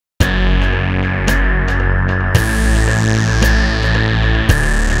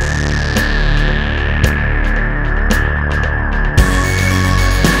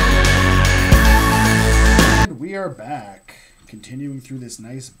continuing through this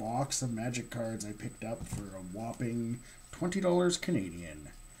nice box of magic cards I picked up for a whopping $20 Canadian.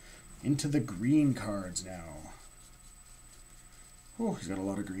 Into the green cards now. Oh, he's got a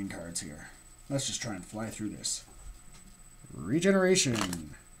lot of green cards here. Let's just try and fly through this.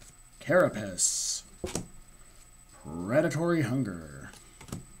 Regeneration. Carapace. Predatory Hunger.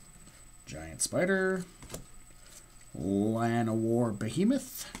 Giant Spider. Llanowar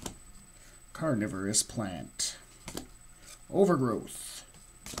Behemoth. Carnivorous Plant. Overgrowth.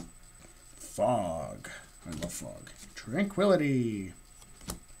 Fog. I love fog. Tranquility.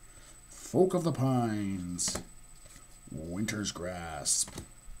 Folk of the Pines. Winter's Grasp.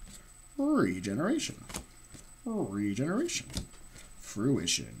 Regeneration. Regeneration.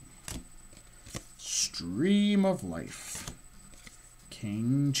 Fruition. Stream of Life.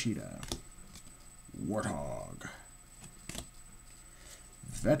 King Cheetah. Warthog.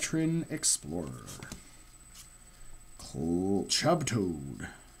 Veteran Explorer. Chubtoad.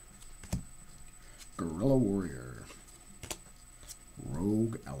 Gorilla Warrior.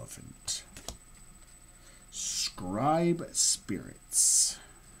 Rogue Elephant. Scribe Spirits.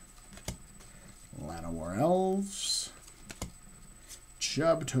 Llanowar Elves.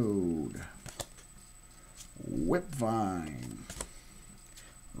 Chubtoad. Whipvine.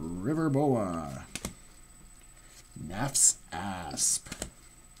 River Boa. Naf's Asp.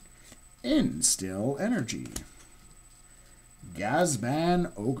 Instill Energy.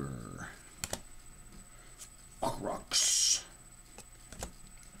 Gazban Ogre. Crux.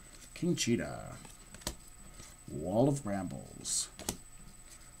 King Cheetah. Wall of Brambles.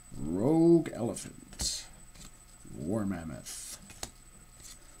 Rogue Elephant. War Mammoth.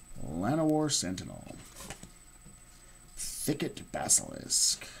 Llanowar Sentinel. Thicket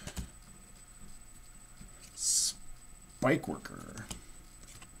Basilisk. Spikeworker.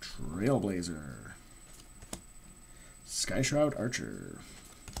 Trailblazer. Skyshroud Archer.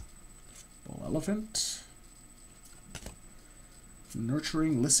 Bull Elephant.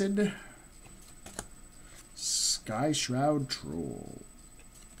 Nurturing Lycid. Skyshroud Troll.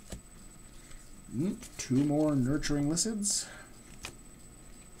 2 more Nurturing Lycids.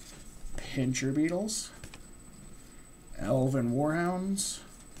 Pincher Beetles. Elven Warhounds.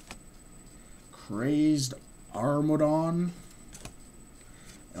 Crazed Armodon.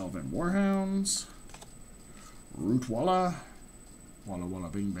 Elven Warhounds. Rootwalla. Walla Walla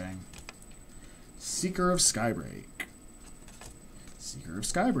Bing Bang. Seeker of Skybreak. Seeker of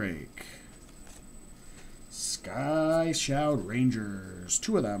Skybreak. Skyshout Rangers.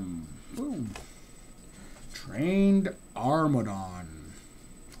 2 of them. Boom. Trained Armodon.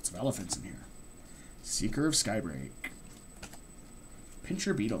 Lots of elephants in here. Seeker of Skybreak.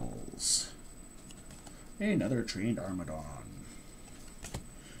 Pincher Beetles. Another trained Armodon.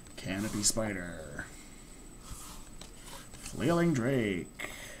 Canopy Spider. Flailing Drake.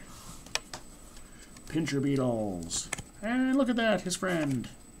 Pincher Beetles. And look at that, his friend.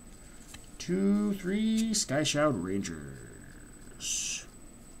 2, 3 Skyshout Rangers.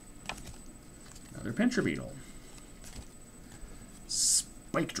 Another Pincher Beetle.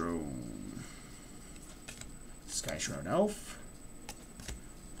 Spike Drone. Skyshroud Elf.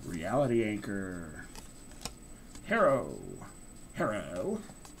 Reality Anchor. Harrow.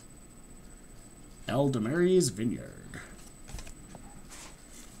 Eldamari's Vineyard.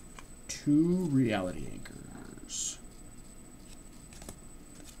 2 Reality Anchors.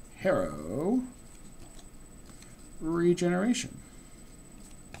 Harrow. Regeneration.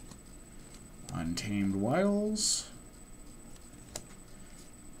 Untamed Wilds.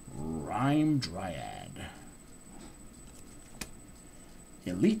 Rhyme Dryad.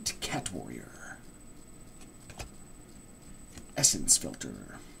 Elite Cat Warrior. Essence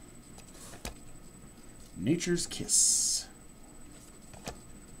Filter. Nature's Kiss.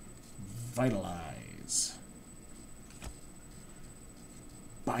 Vitalize.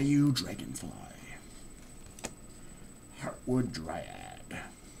 Bayou Dragonfly. Heartwood Dryad.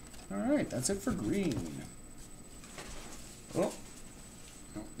 Alright, that's it for green. Oh,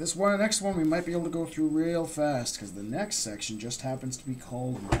 this next one we might be able to go through real fast because the next section just happens to be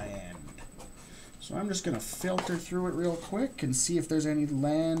called Land. So I'm just going to filter through it real quick and see if there's any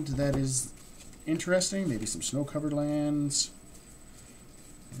land that is interesting. Maybe some snow-covered lands.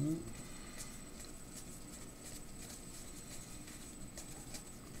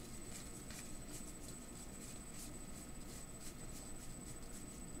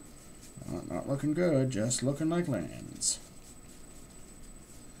 Not looking good, just looking like lands.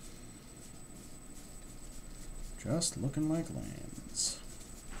 Just looking like lands.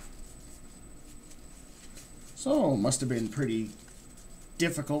 So, must have been pretty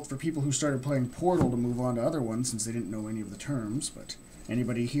difficult for people who started playing Portal to move on to other ones since they didn't know any of the terms, but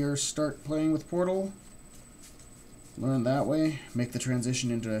anybody here start playing with Portal? Learn that way? Make the transition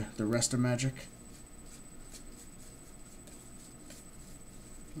into the rest of Magic?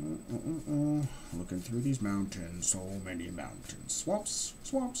 Looking through these mountains, so many mountains. Swamps,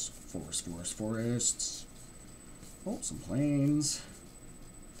 swamps, forests, forests, forests. Oh, some plains.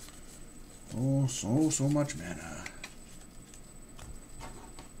 Oh, so much mana.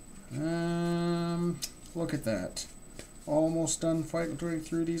 Look at that. Almost done fighting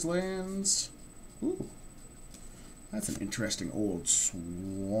through these lands. Ooh. That's an interesting old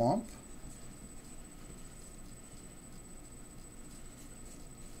swamp.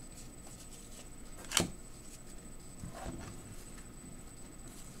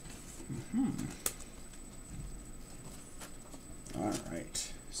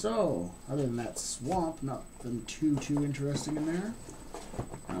 Alright. So, other than that swamp, nothing too interesting in there.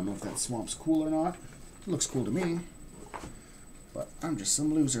 I don't know if that swamp's cool or not. It looks cool to me. But I'm just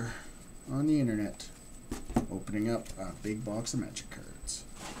some loser on the internet opening up a big box of Magic cards.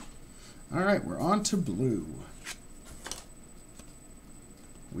 Alright, we're on to blue.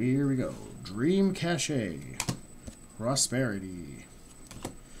 Here we go. Dream Cache. Prosperity.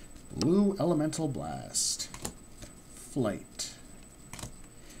 Blue Elemental Blast. Flight.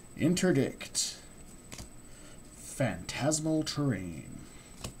 Interdict. Phantasmal Terrain.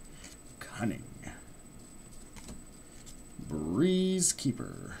 Cunning. Breeze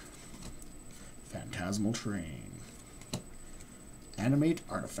Keeper. Phantasmal Terrain. Animate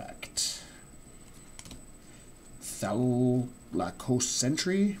Artifact. Thalakos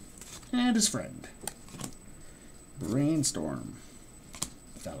Sentry and his friend. Brainstorm.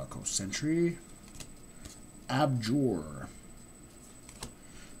 Thalakos Sentry. Abjure.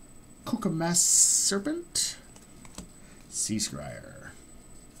 Kukamas Serpent. Sea Scryer.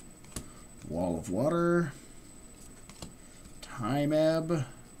 Wall of Water. Time Ebb.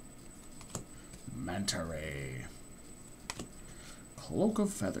 Manta Ray. Cloak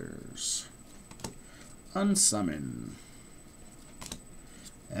of Feathers. Unsummon.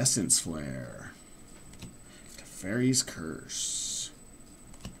 Essence Flare. Teferi's Curse.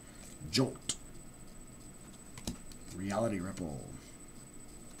 Jolt. Reality Ripple.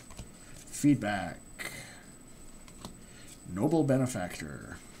 Feedback. Noble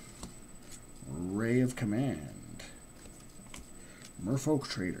Benefactor. Ray of Command. Merfolk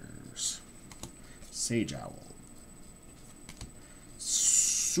Traders. Sage Owl.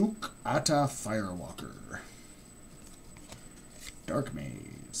 Sukata Firewalker. Dark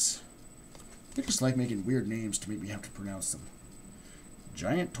Maze. They just like making weird names to make me have to pronounce them.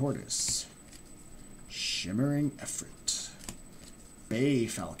 Giant Tortoise. Shimmering Efrit. Bay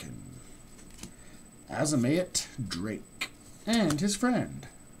Falcon. Azameat Drake. And his friend.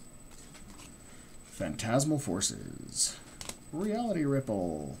 Phantasmal Forces. Reality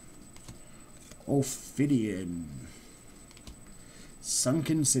Ripple. Ophidian.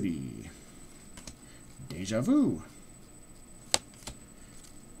 Sunken City. Deja Vu.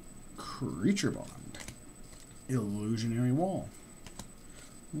 Creature Bond. Illusionary Wall.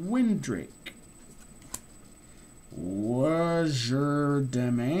 Windrake. Wajerdeme.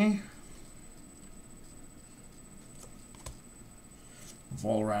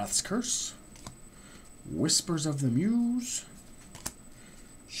 Volrath's Curse. Whispers of the Muse.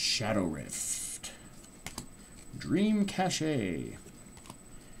 Shadow Rift. Dream Cache.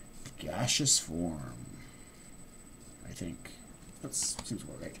 Gaseous Form. I think. That seems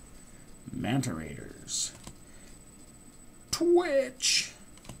about right. Manta Raiders. Twitch.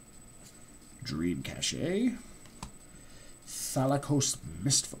 Dream Cache. Thalakos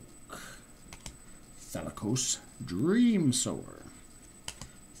Mistfolk. Thalakos Dream Sower.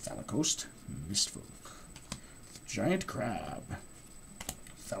 Thalakos Mistfolk. Giant Crab.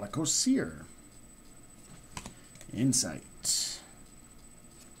 Thalakos Seer. Insight.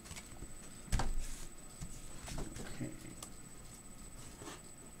 Okay.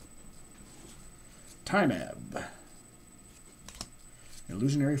 Time Ebb.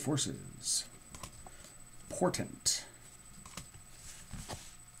 Illusionary Forces. Portent.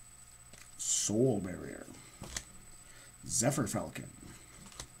 Soul Barrier. Zephyr Falcon.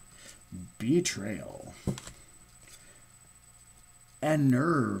 Betrayal.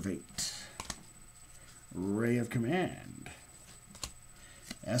 Enervate. Ray of Command.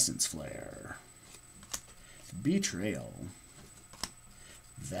 Essence Flare. Betrayal.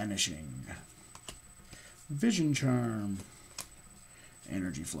 Vanishing. Vision Charm.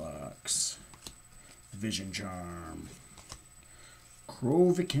 Energy Flux. Vision Charm.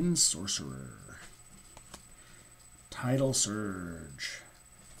 Krovikan Sorcerer. Tidal Surge.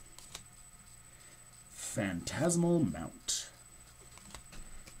 Phantasmal Mount.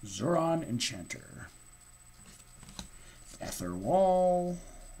 Zuron Enchanter. Ether Wall,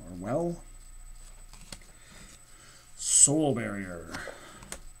 or Well. Soul Barrier.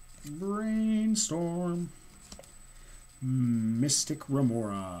 Brainstorm. Mystic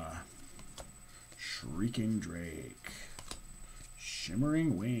Remora. Shrieking Drake.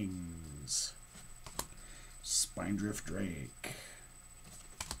 Shimmering Wings. Spindrift Drake.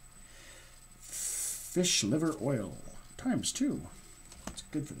 Fish Liver Oil. ×2. It's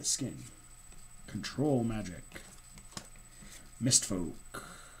good for the skin. Control Magic. Mistfolk.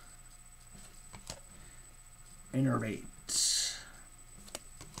 Innervate.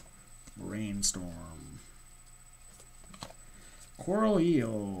 Brainstorm. Coral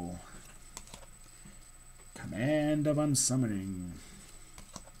Eel. Command of Unsummoning.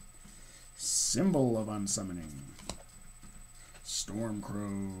 Symbol of Unsummoning.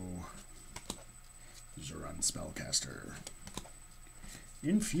 Stormcrow. Zuron Spellcaster.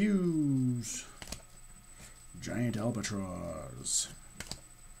 Infuse. Giant Albatross.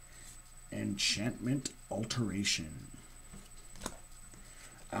 Enchantment Alteration.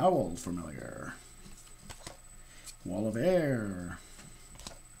 Owl Familiar. Wall of Air.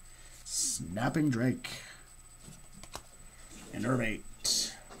 Snapping Drake.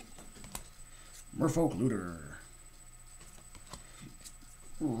 Innervate. Merfolk Looter.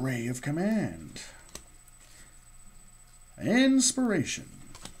 Ray of Command. Inspiration.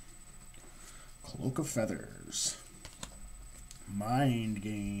 Cloak of Feathers. Mind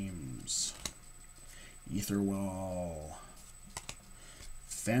Games. Ether Wall.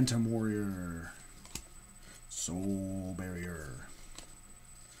 Phantom Warrior. Soul Barrier.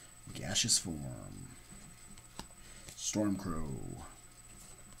 Gaseous Form. Stormcrow.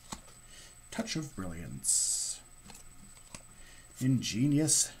 Touch of Brilliance.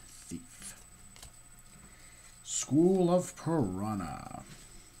 Ingenious Thief. School of Piranha.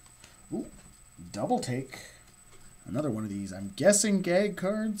 Ooh, double take. Another one of these. I'm guessing gag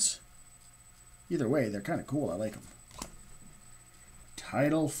cards. Either way, they're kind of cool. I like them.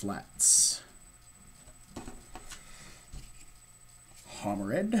 Tidal Flats.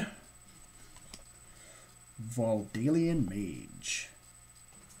 Homered. Valdalian Mage.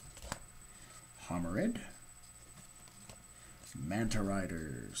 Homered. Manta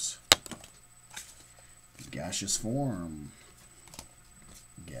Riders. Gaseous Form.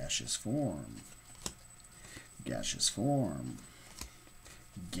 Gaseous Form. Gaseous Form.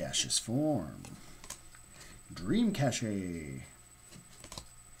 Gaseous Form. Dream Cache.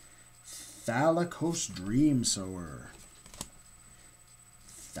 Thalicos Dream Sower.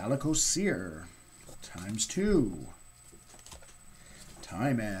 Thalicos Seer. ×2.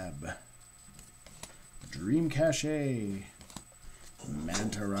 Time Ebb. Dream Cache.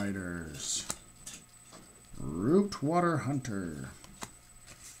 Manta Riders. Rootwater Hunter.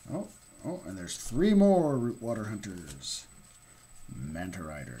 Oh, and there's 3 more Rootwater Hunters. Manta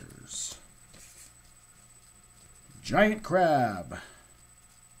Riders. Giant Crab.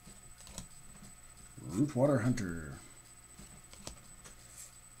 Rootwater Hunter.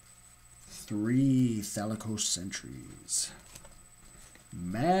 3 Thalicos Sentries.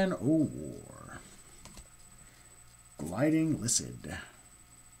 Man-O-War. Gliding Lycid.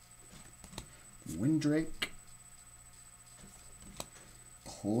 Windrake.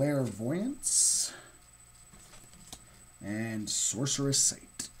 Clairvoyance. And Sorcerous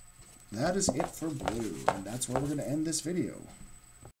Sight. That is it for blue, and that's where we're going to end this video.